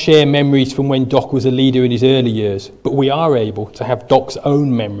could not share memories from when Doc was a leader in his early years, but we are able to have Doc's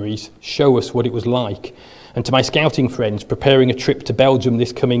own memories show us what it was like. And to my scouting friends preparing a trip to Belgium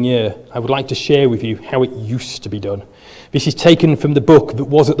this coming year, I would like to share with you how it used to be done. This is taken from the book that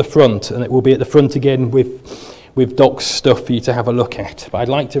was at the front, and it will be at the front again with Doc's stuff for you to have a look at. But I'd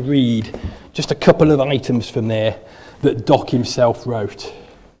like to read just a couple of items from there that Doc himself wrote,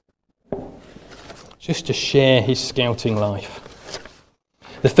 just to share his scouting life.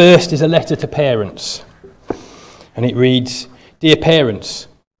 The first is a letter to parents, and it reads, "Dear parents,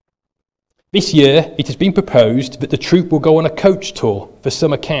 this year it has been proposed that the troop will go on a coach tour for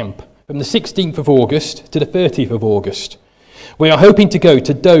summer camp from the 16th of August to the 30th of August. We are hoping to go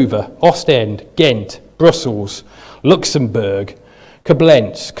to Dover, Ostend, Ghent, Brussels, Luxembourg,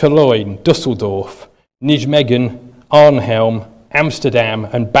 Koblenz, Cologne, Dusseldorf, Nijmegen, Arnhem, Amsterdam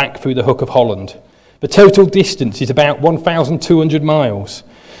and back through the Hook of Holland. The total distance is about 1,200 miles.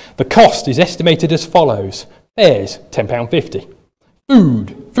 The cost is estimated as follows. Fares, £10.50.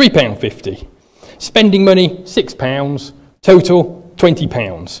 Food, £3.50. Spending money, £6. Total,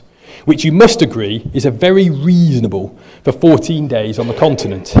 £20, which you must agree is a very reasonable for 14 days on the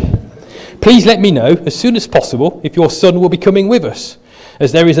continent. Please let me know as soon as possible if your son will be coming with us,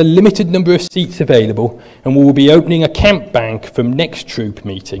 as there is a limited number of seats available and we will be opening a camp bank from next troop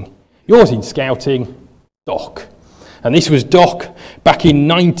meeting. Yours in scouting, Doc." And this was Doc back in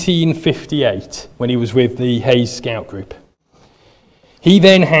 1958 when he was with the Hayes Scout Group. He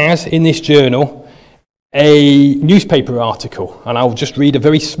then has in this journal a newspaper article, and I'll just read a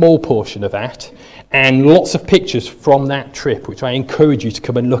very small portion of that, and lots of pictures from that trip, which I encourage you to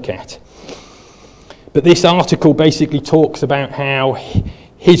come and look at. But this article basically talks about how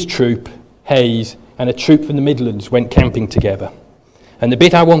his troop, Hayes, and a troop from the Midlands went camping together. And the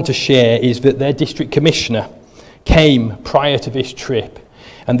bit I want to share is that their district commissioner came prior to this trip,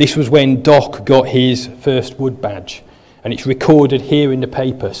 and this was when Doc got his first wood badge. And it's recorded here in the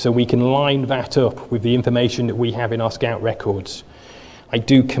paper, so we can line that up with the information that we have in our Scout records. I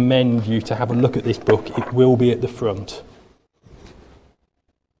do commend you to have a look at this book. It will be at the front.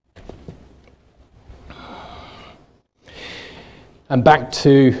 And back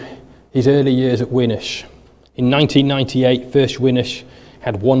to his early years at Winnish. In 1998, First Winnish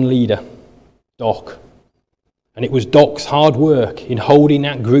had one leader, Doc. And it was Doc's hard work in holding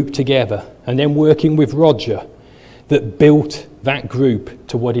that group together and then working with Roger that built that group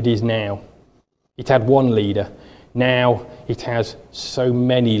to what it is now. It had one leader. Now it has so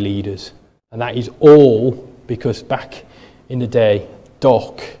many leaders. And that is all because back in the day,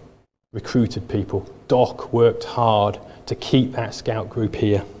 Doc recruited people. Doc worked hard to keep that scout group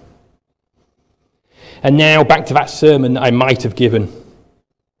here. And now back to that sermon that I might have given.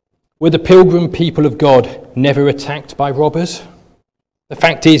 Were the pilgrim people of God never attacked by robbers? The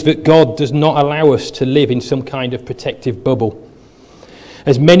fact is that God does not allow us to live in some kind of protective bubble.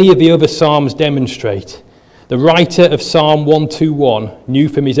 As many of the other Psalms demonstrate, the writer of Psalm 121 knew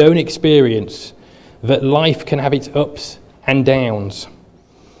from his own experience that life can have its ups and downs.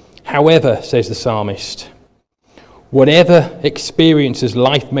 However, says the psalmist, whatever experiences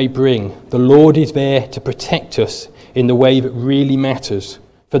life may bring, the Lord is there to protect us in the way that really matters.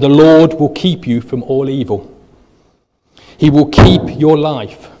 For the Lord will keep you from all evil. He will keep your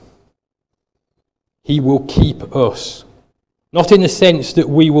life. He will keep us. Not in the sense that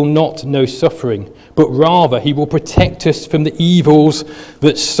we will not know suffering, but rather he will protect us from the evils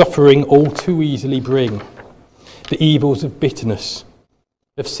that suffering all too easily bring. The evils of bitterness,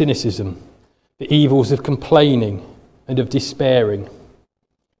 of cynicism, the evils of complaining and of despairing.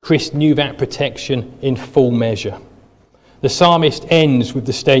 Chris knew that protection in full measure. The psalmist ends with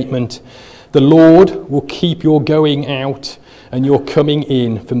the statement, "The Lord will keep your going out and your coming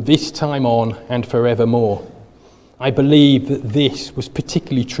in from this time on and forevermore." I believe that this was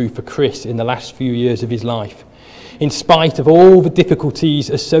particularly true for Chris in the last few years of his life. In spite of all the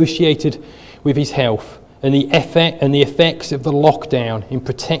difficulties associated with his health and the effects of the lockdown in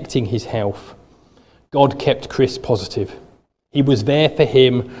protecting his health, God kept Chris positive. He was there for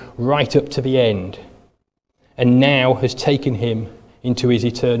him right up to the end, and now has taken him into his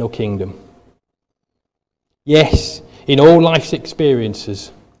eternal kingdom. Yes, in all life's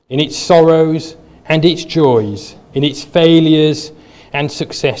experiences, in its sorrows and its joys, in its failures and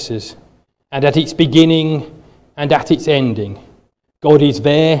successes, and at its beginning and at its ending, God is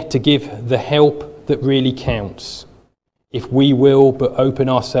there to give the help that really counts, if we will but open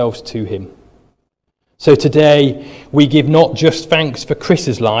ourselves to him. So today, we give not just thanks for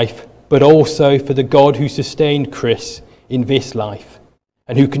Chris's life, but also for the God who sustained Chris in this life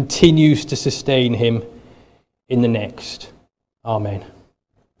and who continues to sustain him in the next. Amen.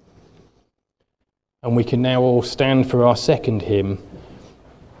 And we can now all stand for our second hymn,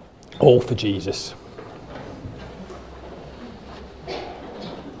 All for Jesus.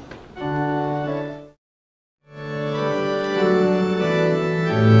 Oh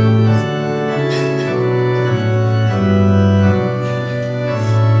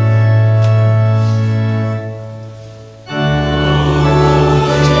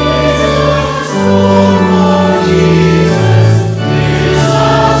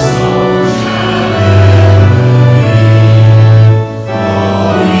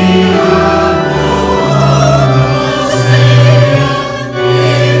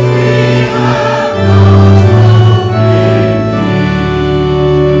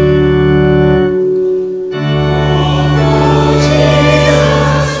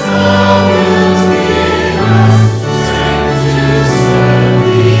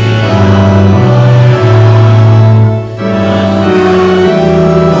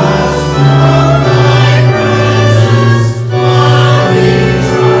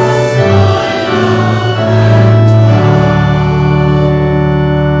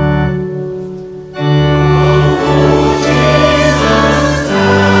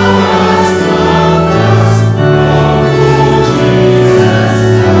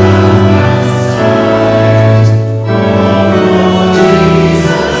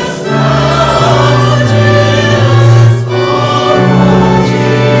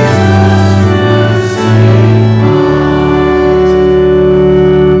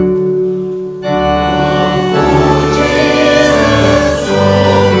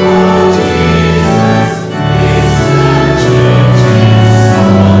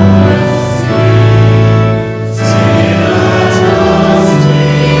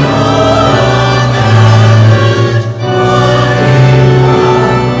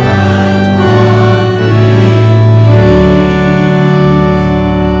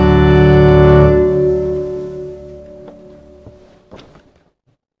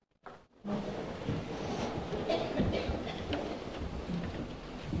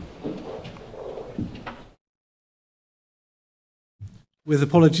with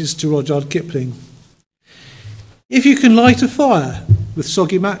apologies to Rudyard Kipling. If you can light a fire with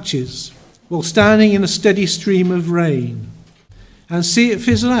soggy matches while standing in a steady stream of rain and see it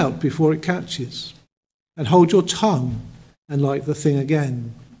fizzle out before it catches, and hold your tongue and light the thing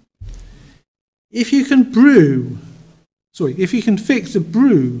again. If you can fix a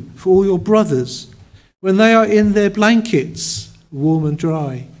brew for all your brothers when they are in their blankets, warm and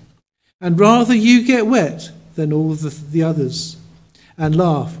dry, and rather you get wet than all the others, and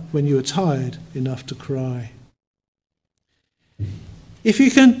laugh when you are tired enough to cry. If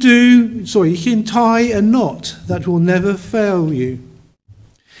you can you can tie a knot that will never fail you,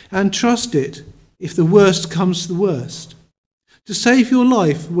 and trust it if the worst comes to the worst, to save your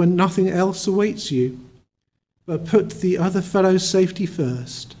life when nothing else awaits you, but put the other fellow's safety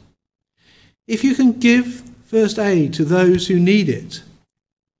first. If you can give first aid to those who need it,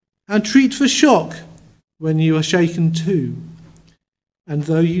 and treat for shock when you are shaken too, and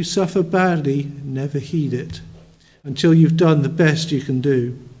though you suffer badly, never heed it, until you've done the best you can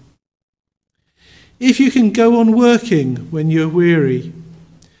do. If you can go on working when you're weary,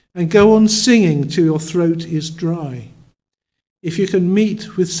 and go on singing till your throat is dry. If you can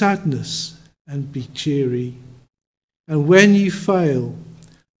meet with sadness and be cheery, and when you fail,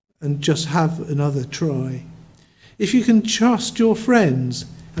 and just have another try. If you can trust your friends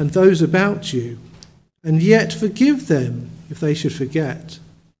and those about you, and yet forgive them if they should forget.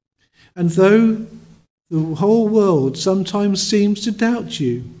 And though the whole world sometimes seems to doubt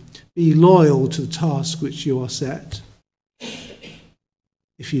you, be loyal to the task which you are set.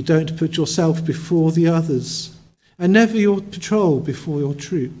 If you don't put yourself before the others, and never your patrol before your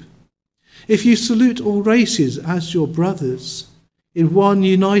troop. If you salute all races as your brothers, in one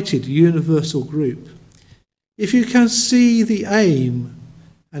united universal group. If you can see the aim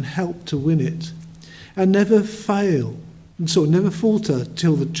and help to win it, and never fail, and so never falter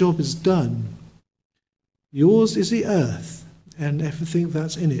till the job is done. Yours is the earth and everything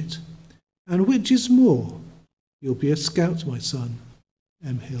that's in it, and which is more, you'll be a scout, my son.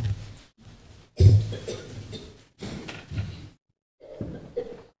 M. Hill.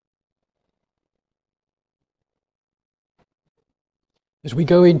 As we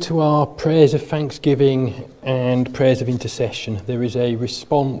go into our prayers of thanksgiving and prayers of intercession, there is a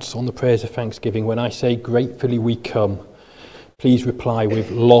response on the prayers of thanksgiving. When I say gratefully we come, please reply with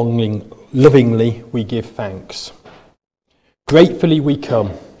lovingly we give thanks. Gratefully we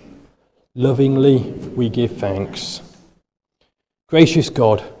come, lovingly we give thanks. Gracious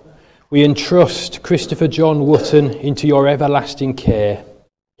God, we entrust Christopher John Wootton into your everlasting care,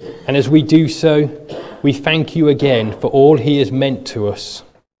 and as we do so, we thank you again for all he has meant to us,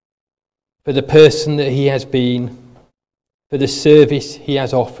 for the person that he has been, for the service he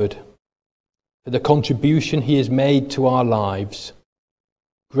has offered, for the contribution he has made to our lives.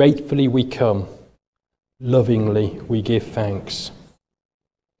 Gratefully we come, lovingly we give thanks.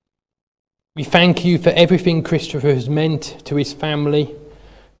 We thank you for everything Christopher has meant to his family,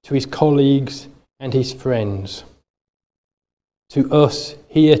 to his colleagues and his friends, to us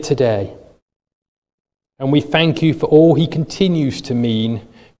here today. And we thank you for all he continues to mean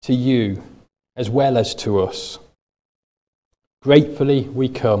to you as well as to us. Gratefully we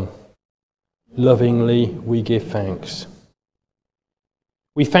come, lovingly we give thanks.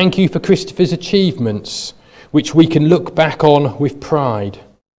 We thank you for Christopher's achievements, which we can look back on with pride.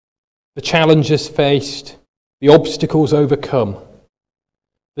 The challenges faced, the obstacles overcome,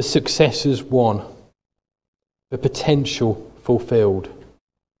 the successes won, the potential fulfilled.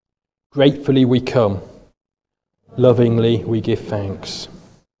 Gratefully we come, lovingly we give thanks.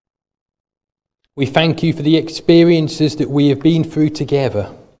 We thank you for the experiences that we have been through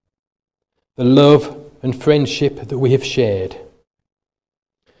together, the love and friendship that we have shared,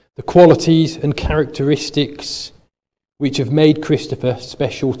 the qualities and characteristics which have made Christopher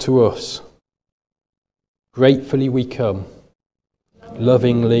special to us. Gratefully we come,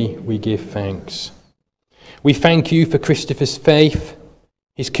 lovingly we give thanks. We thank you for Christopher's faith,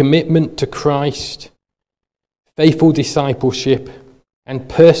 his commitment to Christ, faithful discipleship, and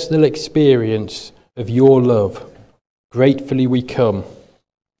personal experience of your love. Gratefully we come,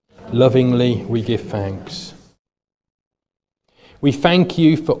 lovingly we give thanks. We thank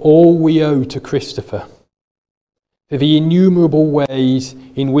you for all we owe to Christopher, for the innumerable ways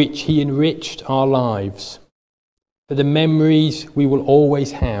in which he enriched our lives, for the memories we will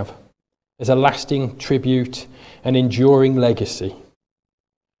always have as a lasting tribute and enduring legacy.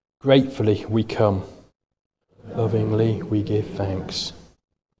 Gratefully we come, lovingly we give thanks.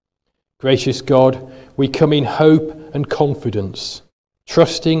 Gracious God, we come in hope and confidence,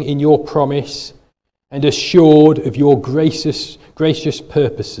 trusting in your promise and assured of your gracious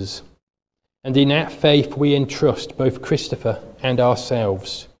purposes. And in that faith we entrust both Christopher and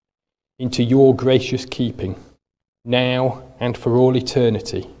ourselves into your gracious keeping, now and for all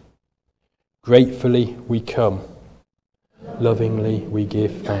eternity. Gratefully we come. Lovingly we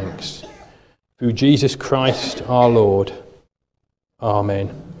give thanks. Through Jesus Christ our Lord.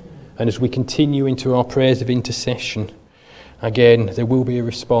 Amen. And as we continue into our prayers of intercession, again, there will be a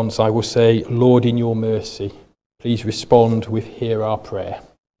response. I will say, Lord, in your mercy, please respond with hear our prayer.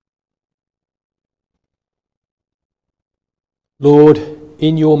 Lord,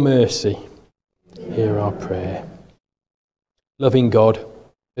 in your mercy, hear our prayer. Loving God,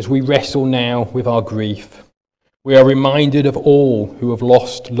 as we wrestle now with our grief, we are reminded of all who have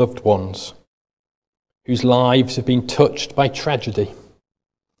lost loved ones, whose lives have been touched by tragedy,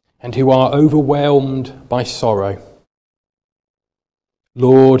 and who are overwhelmed by sorrow.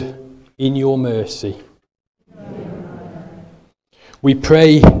 Lord, in your mercy, we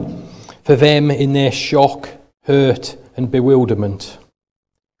pray for them in their shock, hurt, and bewilderment.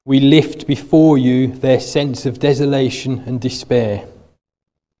 We lift before you their sense of desolation and despair,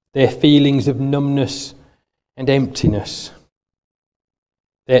 their feelings of numbness and emptiness,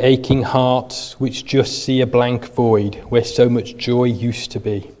 their aching hearts which just see a blank void where so much joy used to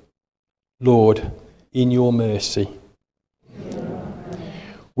be. Lord, in your mercy.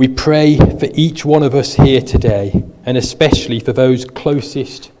 We pray for each one of us here today, and especially for those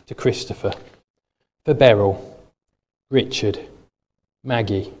closest to Christopher, for Beryl, Richard,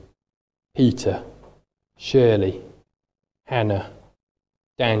 Maggie, Peter, Shirley, Hannah,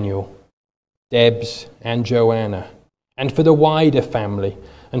 Daniel, Debs and Joanna, and for the wider family,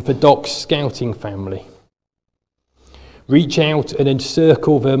 and for Doc's scouting family. Reach out and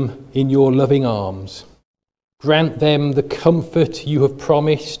encircle them in your loving arms. Grant them the comfort you have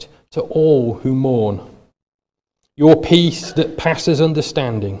promised to all who mourn, your peace that passes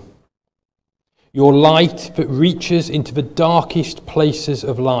understanding, your light that reaches into the darkest places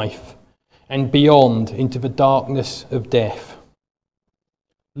of life and beyond into the darkness of death.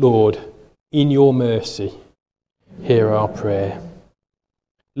 Lord, in your mercy, hear our prayer.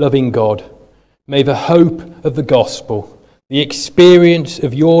 Loving God, may the hope of the gospel, the experience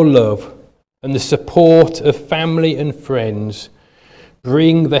of your love, and the support of family and friends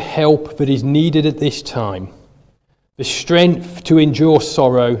bring the help that is needed at this time, the strength to endure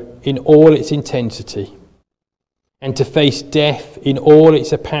sorrow in all its intensity, and to face death in all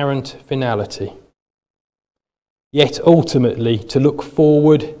its apparent finality, yet ultimately to look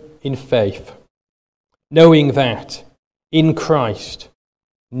forward in faith, knowing that in Christ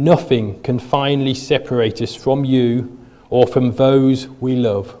nothing can finally separate us from you or from those we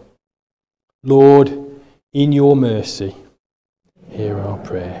love. Lord, in your mercy, hear our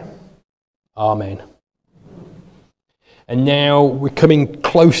prayer. Amen. And now we're coming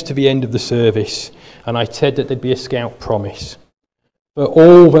close to the end of the service, and I said that there'd be a scout promise. For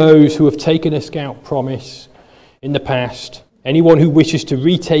all those who have taken a scout promise in the past, anyone who wishes to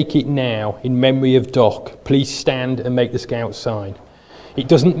retake it now in memory of Doc, please stand and make the scout sign. It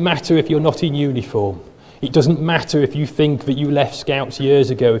doesn't matter if you're not in uniform. It doesn't matter if you think that you left Scouts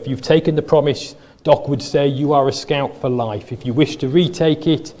years ago. If you've taken the promise, Doc would say you are a Scout for life. If you wish to retake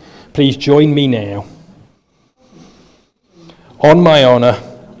it, please join me now. On my honour,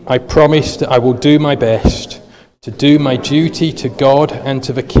 I promise that I will do my best to do my duty to God and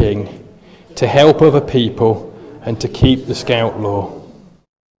to the King, to help other people and to keep the Scout law.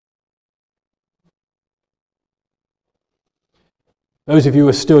 Those of you who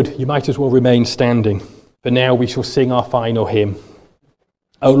are stood, you might as well remain standing. For now we shall sing our final hymn.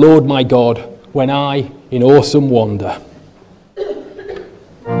 O Lord my God, when I, in awesome wonder,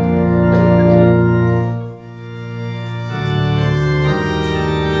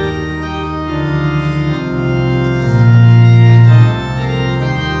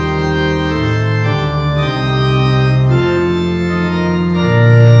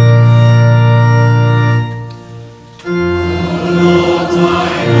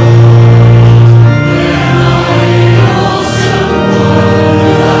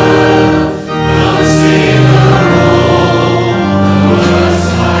 See the road.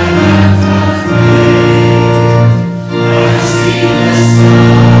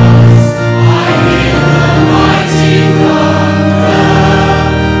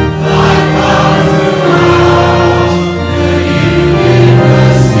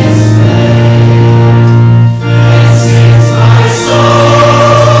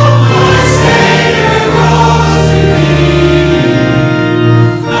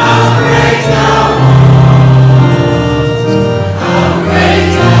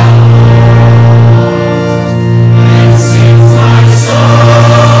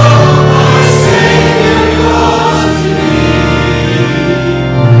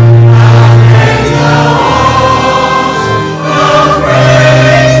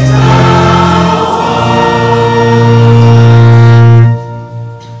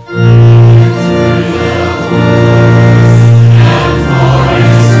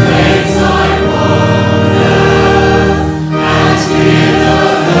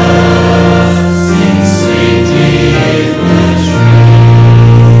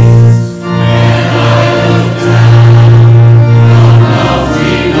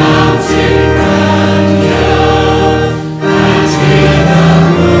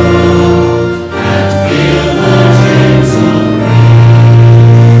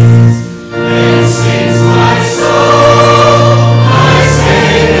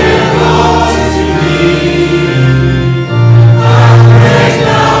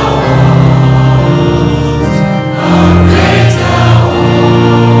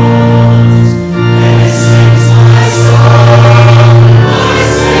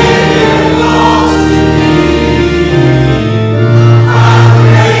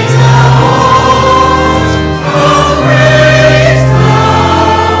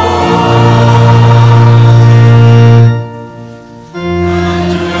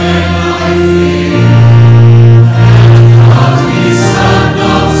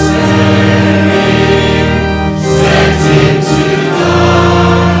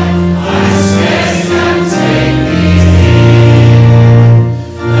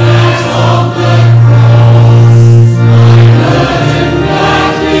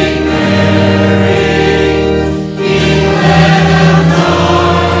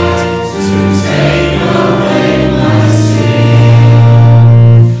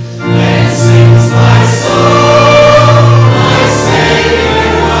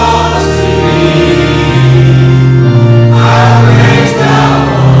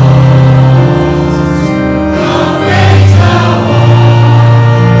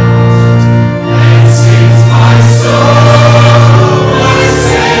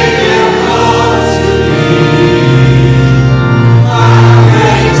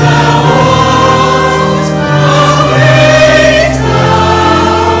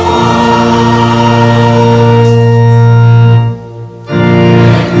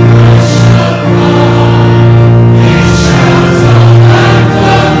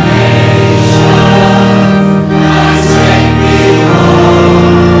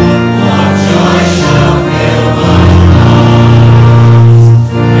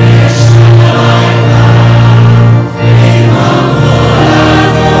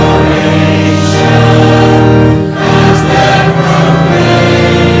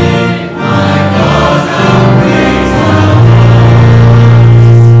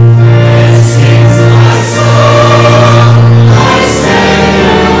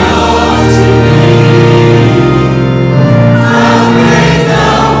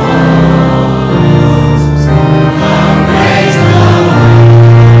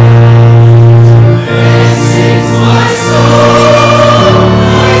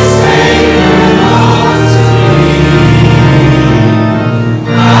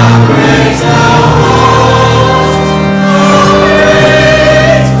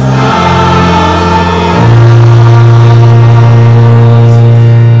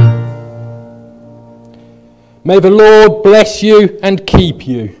 May the Lord bless you and keep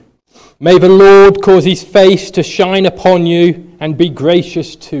you. May the Lord cause his face to shine upon you and be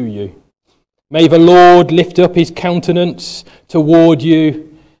gracious to you. May the Lord lift up his countenance toward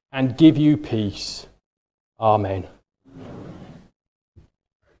you and give you peace. Amen.